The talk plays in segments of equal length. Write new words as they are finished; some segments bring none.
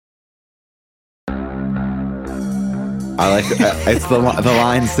I like it's the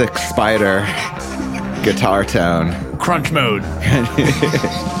Line 6 Spider guitar tone. Crunch mode. The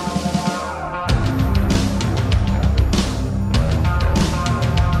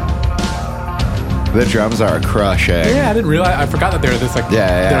drums are crushing. Yeah, I didn't realize. I forgot that they're this like.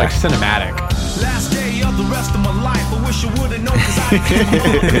 Yeah. They're like cinematic. Last day of the rest of my life, I wish I would've known, 'cause I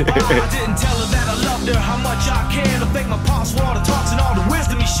didn't tell her that I loved her, how much I cared. I thank my pops for all the talks and all the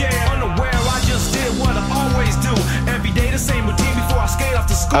wisdom he shared. Unaware, I just did what I always do. Every day the same routine before I skate off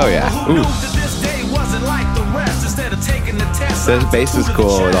to school. Oh, yeah. Who Ooh. knew that this day wasn't like the rest? Instead of taking the test, The bass is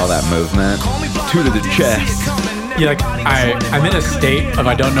cool with all that movement. Two to the chest. Yeah, like I'm in a state of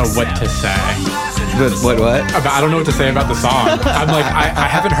I don't know what to say. What? I don't know what to say about the song. I'm like I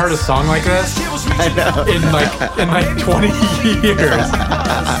haven't heard a song like this I know. in like 20 years.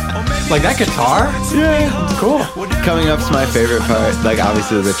 Like that guitar? Yeah. It's cool. Coming up's my favorite part. Like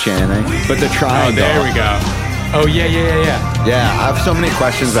obviously the chanting, but the Oh, triangle. there we go. Oh yeah. Yeah, I have so many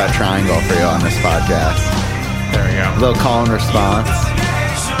questions about triangle for you on this podcast. There we go. A little call and response.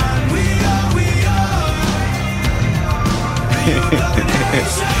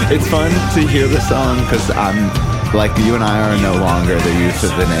 It's fun to hear the song because I'm like you and I are no longer the youth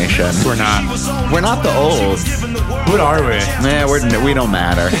of the nation. We're not. We're not the old. What are we? Nah, we don't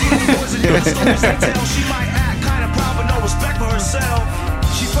matter.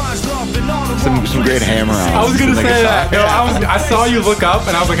 some great hammer on. I was gonna say that. No, I saw you look up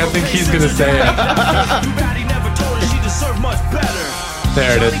and I was like, I think he's gonna say it.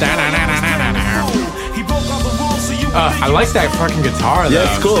 There it is. I like that fucking guitar though. Yeah,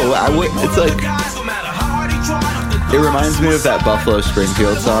 it's cool. It's like it reminds me of that Buffalo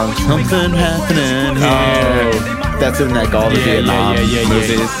Springfield song. Something happening here. That's in like all the Vietnam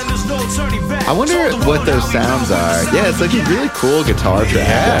movies. I wonder what those sounds are. Yeah, it's like a really cool guitar track.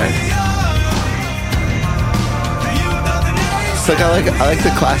 Yeah. It's like I like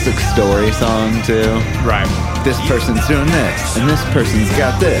the classic story song too. Right. This person's doing this, and this person's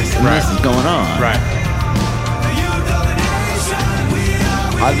got this, and this is going on. Right.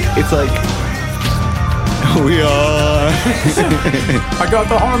 It's like we are. I got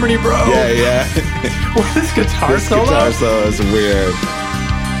the harmony, bro. Yeah. What is this guitar This solo? guitar solo is weird.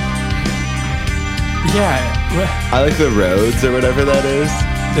 Yeah. I like the Rhodes or whatever that is.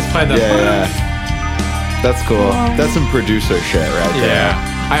 Just playing the. Yeah. That's cool. That's some producer shit right there. Yeah.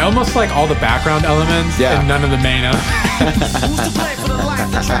 I almost like all the background elements and none of the main elements.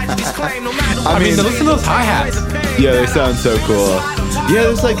 I mean, listen to those hi-hats. Yeah, they sound so cool.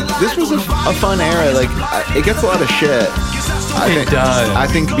 Yeah, this was a fun era. Like, it gets a lot of shit. It does. I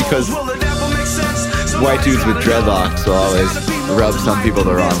think because white dudes with dreadlocks will always rub some people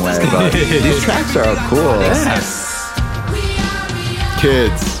the wrong way, but these tracks are all cool. Yes.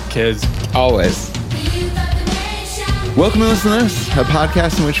 Kids. Always. Welcome to Listen to This, a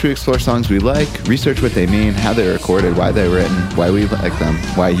podcast in which we explore songs we like, research what they mean, how they're recorded, why they're written, why we like them,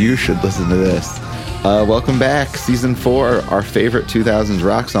 why you should listen to this. Welcome back, Season 4, our favorite 2000s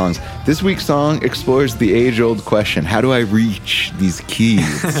rock songs. This week's song explores the age-old question, how do I reach these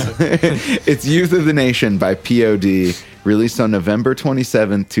keys? It's Youth of the Nation by POD, released on November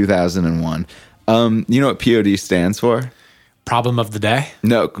 27th, 2001. You know what POD stands for? Problem of the day.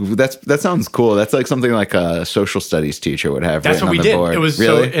 No, that sounds cool. That's like something like a social studies teacher would have. That's what we did. Board. It was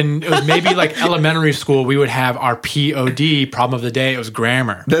really? and it was maybe like elementary school. We would have our POD, problem of the day. It was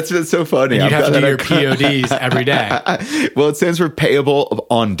grammar. That's so funny. And you'd have to do your PODs every day. Well, it stands for payable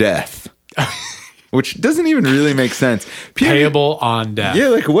on death, which doesn't even really make sense. Payable on death. Yeah,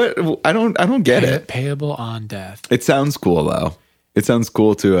 like what? I don't get it. Payable on death. It sounds cool though. It sounds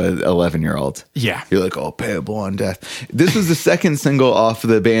cool to an 11-year-old. Yeah. You're like, oh, payable on death. This was the second single off of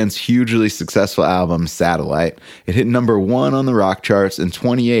the band's hugely successful album, Satellite. It hit number 1 on the rock charts and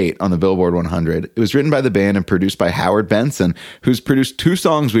 28 on the Billboard 100. It was written by the band and produced by Howard Benson, who's produced 2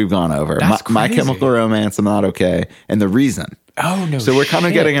 songs we've gone over. That's My crazy. Chemical Romance, I'm Not Okay, and The Reason. Oh, no So we're kind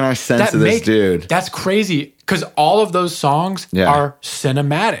of getting our sense of this dude. That's crazy because all of those songs are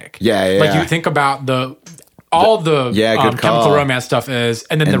cinematic. Yeah. Like you think about all the good Chemical call. Romance stuff is,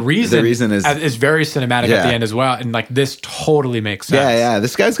 and then the reason is very cinematic at the end as well. And like this totally makes sense. Yeah.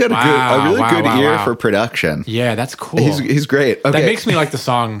 This guy's got a really good ear for production. Yeah, that's cool. He's great. Okay. That makes me like the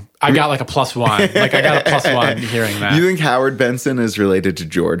song I got like a +1. Like I got a +1 hearing that. You think Howard Benson is related to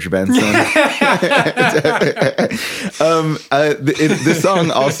George Benson? The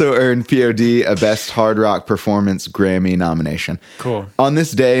song also earned POD a Best Hard Rock Performance Grammy nomination. Cool. On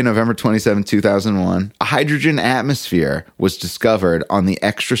this day, November 27, 2001, a hydrogen atmosphere was discovered on the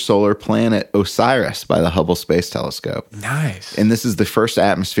extrasolar planet Osiris by the Hubble Space Telescope. Nice. And this is the first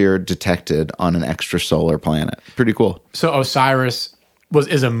atmosphere detected on an extrasolar planet. Pretty cool. So Osiris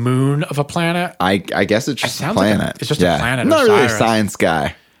is a moon of a planet? I guess it's just a planet. Like it's just a planet. I'm not Osiris. really a science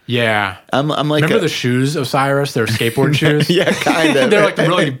guy. Yeah. I'm like remember the shoes, Osiris? They're skateboard shoes? Yeah, kind of. They're like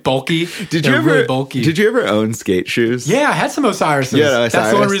really bulky. Did you ever own skate shoes? Yeah, I had some Osirises. Yeah, Osiris.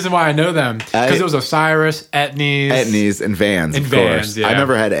 That's the only reason why I know them. Because it was Osiris, Etnies. And Vans, of course. Yeah. I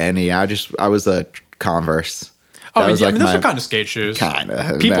never had any. I was a Converse. Oh, those are kind of skate shoes. Kind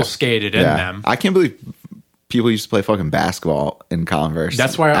of. People skated in them. I can't believe people used to play fucking basketball in Converse.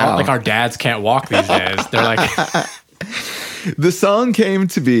 That's why our dads can't walk these days. They're like... The song came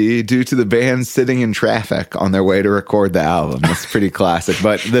to be due to the band sitting in traffic on their way to record the album. That's pretty classic,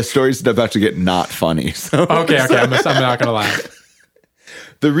 but the story's about to get not funny. So Okay, I'm not going to lie.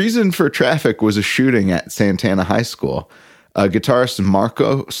 The reason for traffic was a shooting at Santana High School. Guitarist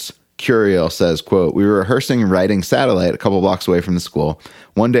Marcos Curiel says, quote, "We were rehearsing writing Satellite a couple blocks away from the school.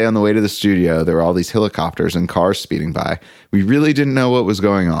 One day on the way to the studio, there were all these helicopters and cars speeding by. We really didn't know what was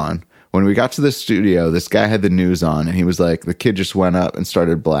going on. When we got to the studio, this guy had the news on, and he was like, the kid just went up and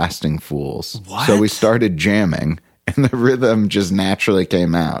started blasting Fools. What? So we started jamming, and the rhythm just naturally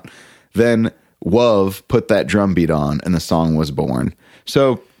came out. Then Wov put that drum beat on, and the song was born."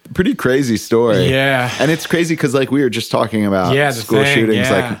 So pretty crazy story. Yeah. And it's crazy because like we were just talking about school shootings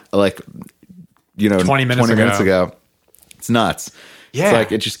like 20 minutes ago. It's nuts. Yeah. It's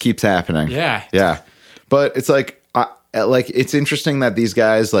like it just keeps happening. Yeah. Yeah. But it's like it's interesting that these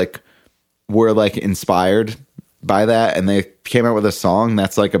guys like were like inspired by that and they came out with a song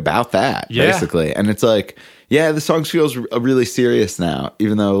that's like about that basically. And it's like, yeah, the song feels really serious now,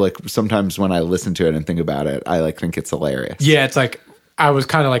 even though like sometimes when I listen to it and think about it, I like think it's hilarious. Yeah, it's like I was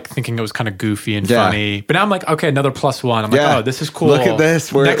kind of like thinking it was kind of goofy and funny, but now I'm like, okay, another +1. I'm like, oh, this is cool. Look at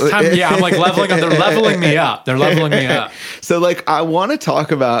this. Next time, I'm like leveling up. They're leveling me up. So like, I want to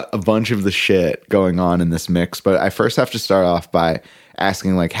talk about a bunch of the shit going on in this mix, but I first have to start off by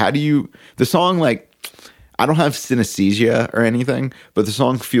asking like, the song like, I don't have synesthesia or anything, but the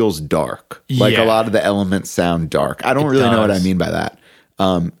song feels dark. Like a lot of the elements sound dark. I don't really know what I mean by that.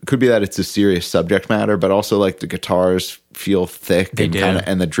 Could be that it's a serious subject matter, but also like the guitars feel thick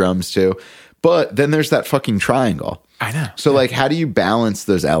and the drums too. But then there's that fucking triangle. I know. So like, how do you balance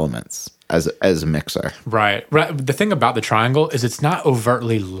those elements as a mixer? Right. The thing about the triangle is it's not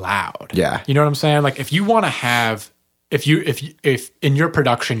overtly loud. Yeah. You know what I'm saying? Like if you want to have, if in your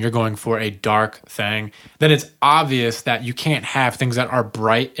production you're going for a dark thing, then it's obvious that you can't have things that are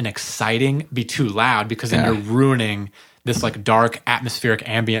bright and exciting be too loud because then you're ruining this like dark atmospheric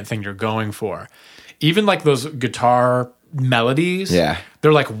ambient thing you're going for. Even like those guitar melodies,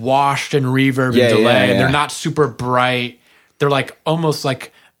 they're like washed and reverb and delay, and they're not super bright. They're like almost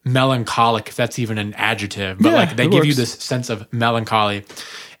like melancholic, if that's even an adjective, but like they give you this sense of melancholy.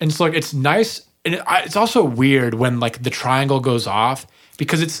 And so like it's nice, and it's also weird when like the triangle goes off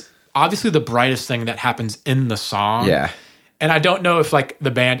because it's obviously the brightest thing that happens in the song. Yeah. And I don't know if like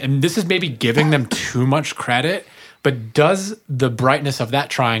the band, and this is maybe giving them too much credit, but does the brightness of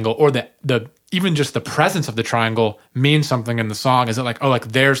that triangle or the even just the presence of the triangle mean something in the song? Is it like, oh, like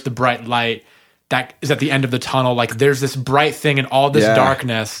there's the bright light that is at the end of the tunnel. Like there's this bright thing in all this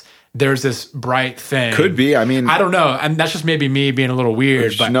darkness. There's this bright thing. Could be. I mean, I don't know. And that's just maybe me being a little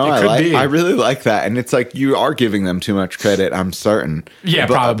weird, but no, it could be. I really like that. And it's like, you are giving them too much credit, I'm certain. Yeah,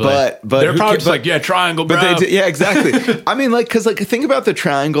 probably. But they're probably just like, yeah, triangle, bro. But yeah, exactly. I mean, like, cause like think about the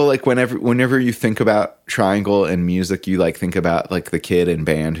triangle, like whenever you think about triangle and music, you like think about like the kid in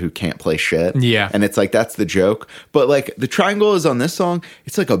band who can't play shit. Yeah. And it's like, that's the joke. But like the triangle is on this song.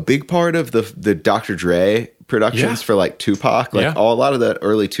 It's like a big part of the Dr. Dre productions for like Tupac. Like a lot of the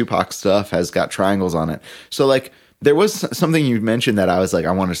early Tupac stuff has got triangles on it. So like there was something you mentioned that I was like,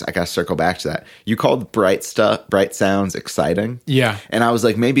 I gotta circle back to that. You called bright sounds exciting. Yeah. And I was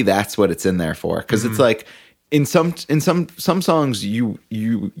like, maybe that's what it's in there for. Cause it's like in some songs you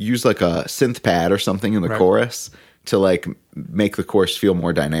use like a synth pad or something in the chorus to like make the chorus feel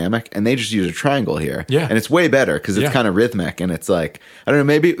more dynamic, and they just use a triangle here. Yeah. And it's way better because it's kind of rhythmic, and it's like, I don't know,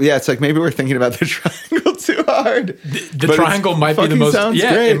 maybe it's like maybe we're thinking about the triangle too hard. The triangle might be the most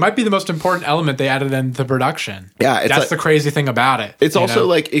it might be the most important element they added into production. Yeah, that's like, the crazy thing about it. It's also know?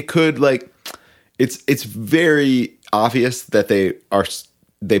 Like it could like it's very obvious that they are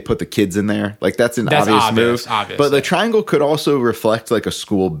they put the kids in there. Like that's an That's obvious obvious, move. obvious, but the yeah. triangle could also reflect like a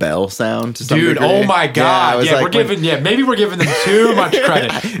school bell sound to some Dude, degree. oh my I God. was Yeah, like, we're giving, maybe we're giving them too much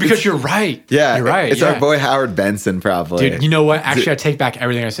credit because you're right. Yeah, You're right. It's yeah. our boy Howard Benson, probably. Dude, you know what? Actually, I take back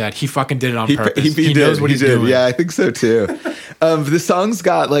everything I said. He fucking did it on purpose. He did. knows what He he's did. doing. Yeah, I think so too. The song's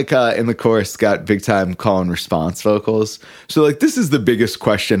got like in the chorus got big time call and response vocals. So like this is the biggest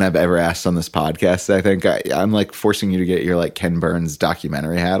question I've ever asked on this podcast. I think I'm like forcing you to get your like Ken Burns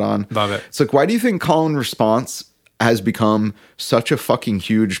documentary hat on. Love it. It's like, why do you think call and response has become such a fucking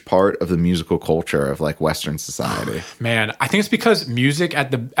huge part of the musical culture of like Western society? Man, I think it's because music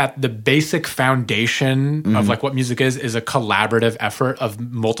at the basic foundation Mm-hmm. of like what music is a collaborative effort of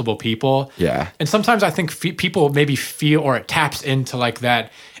multiple people. Yeah. And sometimes I think people maybe feel, or it taps into like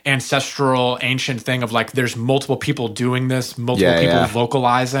that ancestral ancient thing of like there's multiple people doing this, multiple people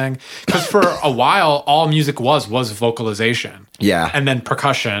vocalizing. Because for a while, all music was vocalization. Yeah. And then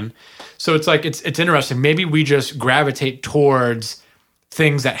percussion. So it's like it's interesting. Maybe we just gravitate towards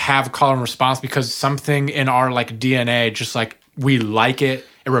things that have call and response because something in our like DNA just like we like it.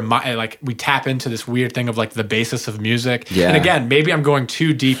 Like we tap into this weird thing of like the basis of music. Yeah. And again, maybe I'm going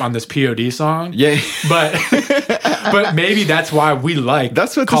too deep on this POD song. Yeah. But maybe that's why we like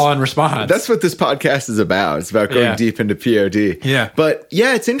call and response. That's what this podcast is about. It's about going deep into POD. Yeah. But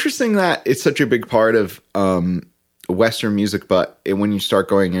yeah, it's interesting that it's such a big part of Western music, but when you start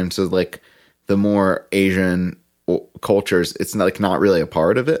going into like the more Asian cultures, it's like not really a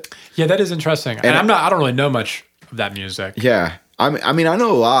part of it. Yeah, that is interesting. And I don't really know much of that music. Yeah. I mean, I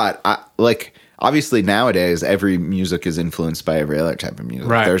know a lot. Like, obviously nowadays, every music is influenced by every other type of music.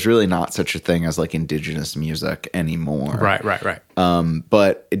 Right. There's really not such a thing as like indigenous music anymore. Right.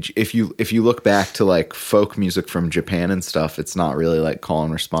 But if you look back to like folk music from Japan and stuff, it's not really like call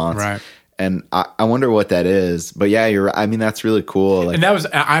and response. Right. And I wonder what that is. But yeah, you're right. I mean, that's really cool. Like, And that was,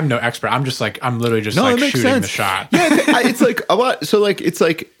 I'm no expert. I'm literally just like it makes shooting sense. the shot. Yeah, it's like a lot. So like, it's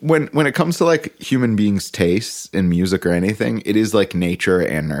like when it comes to like human beings' tastes in music or anything, it is like nature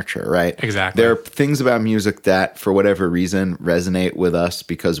and nurture, right? Exactly. There are things about music that, for whatever reason, resonate with us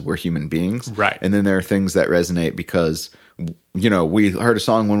because we're human beings, Right. And then there are things that resonate because, you know, we heard a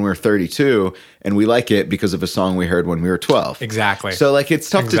song when we were 32 and we like it because of a song we heard when we were 12. Exactly. So like, it's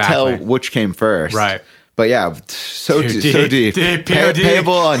tough to tell which came first, Right. But yeah, so deep. Deep,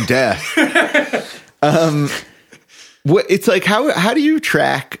 Payable on death. It's like, how do you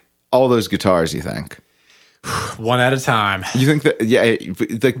track all those guitars, you think? One at a time. You think that, yeah,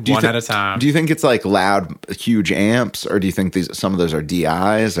 like, One at a time. Do you think it's like loud, huge amps, or do you think some of those are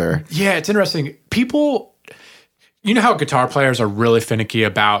DIs, or? Yeah, it's interesting. People, you know how guitar players are really finicky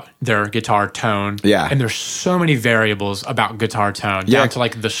about their guitar tone? Yeah. And there's so many variables about guitar tone, down to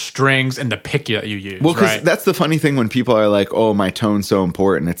like the strings and the pick that you use. Well, because right? that's the funny thing when people are like, oh, my tone's so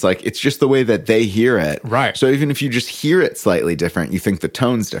important. It's like, it's just the way that they hear it. Right. So even if you just hear it slightly different, you think the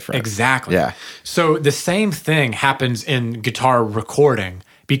tone's different. Exactly. Yeah. So the same thing happens in guitar recording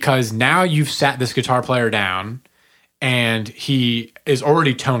because now you've sat this guitar player down and he is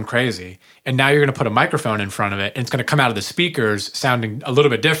already tone crazy. And now you're going to put a microphone in front of it and it's going to come out of the speakers sounding a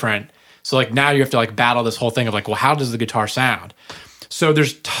little bit different. So like now you have to like battle this whole thing of like, well, how does the guitar sound? So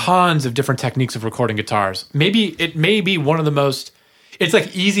there's tons of different techniques of recording guitars. Maybe it may be one of the most, it's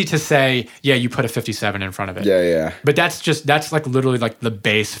like easy to say, yeah, you put a 57 in front of it. Yeah. But that's like literally like the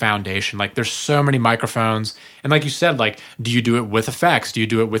base foundation. Like there's so many microphones. And like you said, like, do you do it with effects? Do you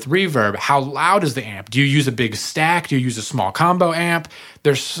do it with reverb? How loud is the amp? Do you use a big stack? Do you use a small combo amp?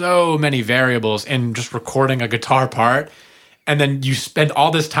 There's so many variables in just recording a guitar part. And then you spend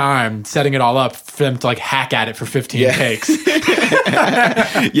all this time setting it all up for them to like hack at it for 15 takes.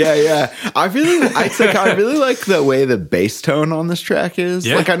 Yeah. I really like the way the bass tone on this track is.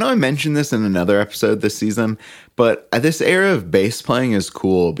 Yeah. Like, I know I mentioned this in another episode this season, but this era of bass playing is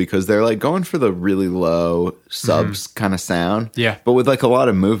cool because they're like going for the really low subs kind of sound. Yeah. But with like a lot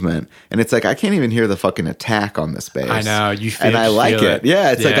of movement. And it's like, I can't even hear the fucking attack on this bass. I know. And I like it.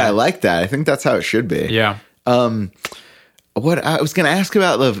 Yeah. It's like, Yeah. I like that. I think that's how it should be. Yeah. What I was going to ask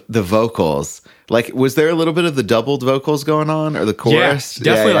about the vocals, like, was there a little bit of the doubled vocals going on or the chorus? Yeah,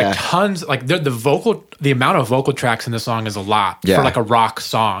 definitely like tons. Like the amount of vocal tracks in the song is a lot for like a rock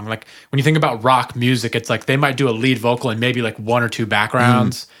song. Like when you think about rock music, it's like they might do a lead vocal and maybe like one or two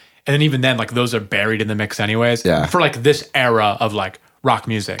backgrounds. And then even then, like those are buried in the mix anyways. Yeah. For like this era of like rock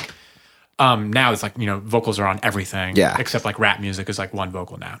music. Now it's like, you know, vocals are on everything. Yeah. Except like rap music is like one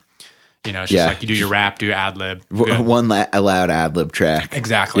vocal now. You know, it's Yeah. just like you do your rap, do your ad lib. One loud ad lib track.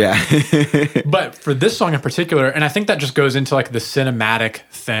 Exactly. Yeah. But for this song in particular, and I think that just goes into like the cinematic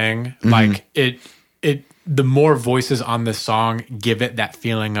thing, like it the more voices on this song give it that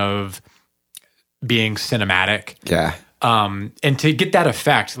feeling of being cinematic. Yeah. And to get that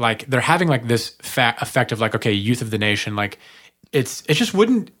effect, like they're having like this effect of like, okay, Youth of the Nation, like it just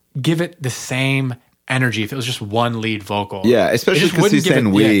wouldn't give it the same energy if it was just one lead vocal. Yeah, especially because he's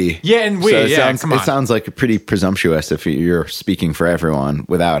saying we. Yeah, and we. So it sounds like pretty presumptuous if you're speaking for everyone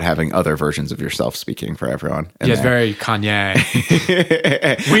without having other versions of yourself speaking for everyone. Yeah, it's very Kanye.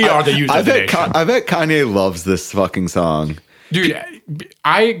 We are the youth of the nation. I bet Kanye loves this fucking song. Dude,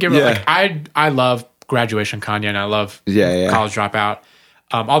 I give it like I love Graduation Kanye and I love College Dropout.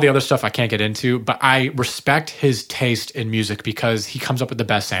 All the other stuff I can't get into, but I respect his taste in music because he comes up with the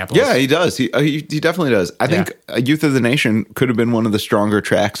best samples. Yeah, he does. He definitely does. I think Youth of the Nation could have been one of the stronger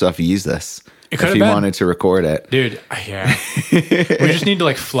tracks off Yeezus if he wanted to record it. Dude, yeah. We just need to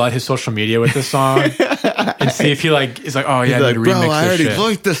like flood his social media with this song and see if he like is like, oh yeah, I need to remix this shit. Bro, I already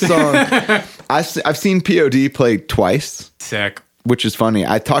liked this song. I've seen POD play twice. Sick. Which is funny.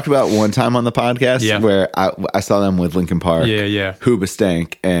 I talked about one time on the podcast where I saw them with Linkin Park,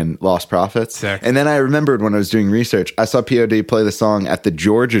 Hoobastank, and Lost Prophets. Sick. And then I remembered when I was doing research, I saw POD play the song at the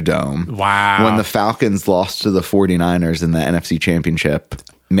Georgia Dome. Wow. When the Falcons lost to the 49ers in the NFC Championship.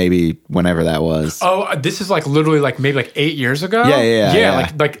 Maybe whenever that was. Oh, this is like literally like maybe like 8 years ago.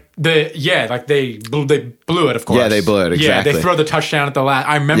 Yeah. Like they blew it. Of course. Yeah, they blew it. Exactly. Yeah, they throw the touchdown at the last.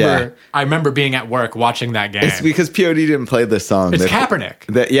 I remember being at work watching that game. It's because POD didn't play this song. It's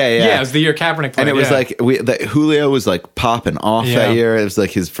Kaepernick. Yeah, it was the year Kaepernick played. And it was like Julio was like popping off that year. It was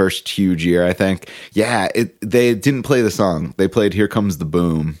like his first huge year, I think. Yeah, they didn't play the song. They played "Here Comes the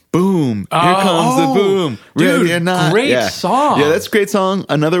Boom." Boom! Here comes the boom. Dude, ready or not. Great song. Yeah, that's a great song.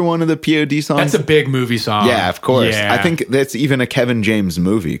 Another one of the POD songs. That's a big movie song. Yeah, of course. Yeah. I think that's even a Kevin James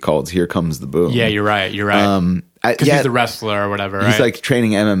movie called "Here Comes the Boom." Yeah, you're right. Because he's the wrestler or whatever, right? He's like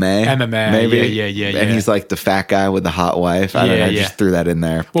training MMA. Maybe. Yeah. And he's like the fat guy with the hot wife. I don't know. I just threw that in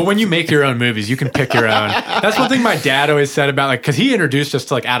there. Well, when you make your own movies, you can pick your own. That's one thing my dad always said about like, because he introduced us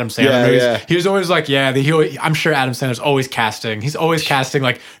to like Adam Sandler movies. Yeah. He was always like, I'm sure Adam Sandler's always casting. He's always casting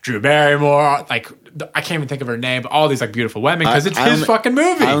like Drew Barrymore, like I can't even think of her name, but all these like beautiful women because it's his fucking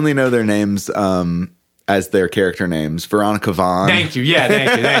movie. I only know their names as their character names. Veronica Vaughn. Thank you. Yeah,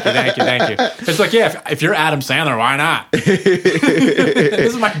 thank you. It's like, if you're Adam Sandler, why not? This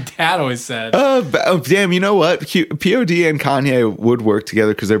is what my dad always said. Damn, you know what? POD and Kanye would work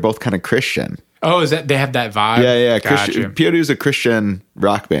together because they're both kind of Christian. Oh, is that they have that vibe? Yeah. Gotcha. POD is a Christian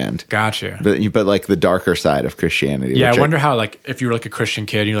rock band. Gotcha. But like the darker side of Christianity. Yeah, I wonder how like if you were like a Christian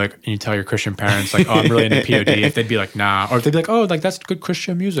kid, and you tell your Christian parents like, oh, I'm really into POD, if they'd be like, nah, or if they'd be like, oh, like that's good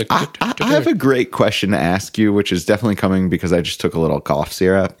Christian music. I have a great question to ask you, which is definitely coming because I just took a little cough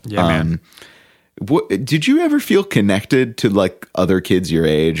syrup. Yeah, man. Did you ever feel connected to like other kids your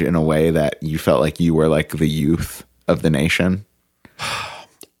age in a way that you felt like you were like the youth of the nation?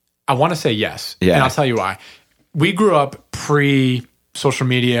 I want to say yes. Yeah. And I'll tell you why. We grew up pre-social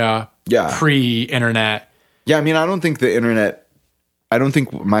media, pre-internet. Yeah, I mean, I don't think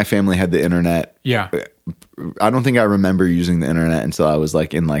my family had the internet. Yeah. I don't think I remember using the internet until I was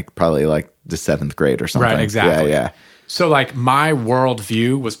like in like probably like the 7th grade or something. Right, exactly. Yeah. So like my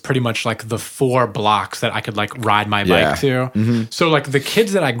worldview was pretty much like the 4 blocks that I could like ride my bike to. Mm-hmm. So like the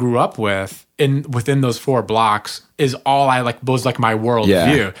kids that I grew up with within those 4 blocks is all I like was like my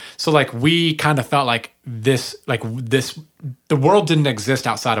worldview. Yeah. So like we kind of felt like this the world didn't exist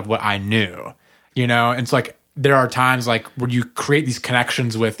outside of what I knew, you know? And it's like there are times like where you create these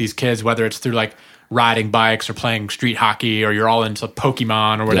connections with these kids, whether it's through like riding bikes or playing street hockey or you're all into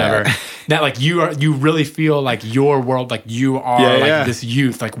Pokemon or whatever, that like you really feel like your world, like you are this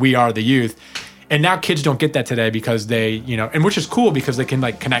youth, like we are the youth. And now kids don't get that today because they, and which is cool because they can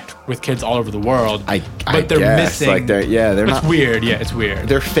like connect with kids all over the world. But they're missing. Like they're it's not weird. Yeah, it's weird.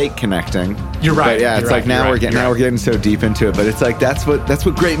 They're fake connecting. You're right. But it's like now we're getting so deep into it. But it's like that's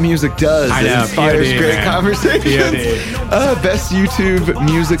what great music does. I know. It inspires great conversations. Best YouTube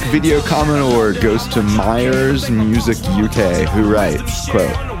music video comment award goes to Myers Music UK, who writes,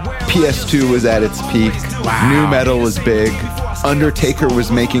 quote, PS2 was at its peak. Wow. New metal was big. Undertaker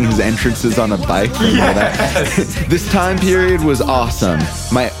was making his entrances on a bike. Yes. This time period was awesome.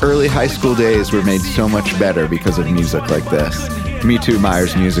 My early high school days were made so much better because of music like this. Me too,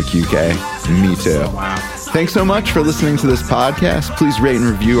 Myers Music UK. Me too. Wow. Thanks so much for listening to this podcast. Please rate and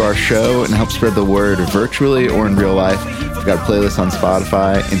review our show and help spread the word virtually or in real life. We've got a playlist on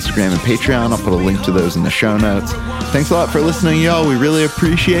Spotify, Instagram, and Patreon. I'll put a link to those in the show notes. Thanks a lot for listening, y'all. We really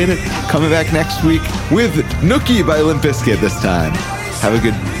appreciate it. Coming back next week with Nookie by Limp Bizkit this time. Have a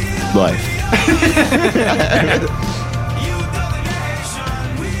good life.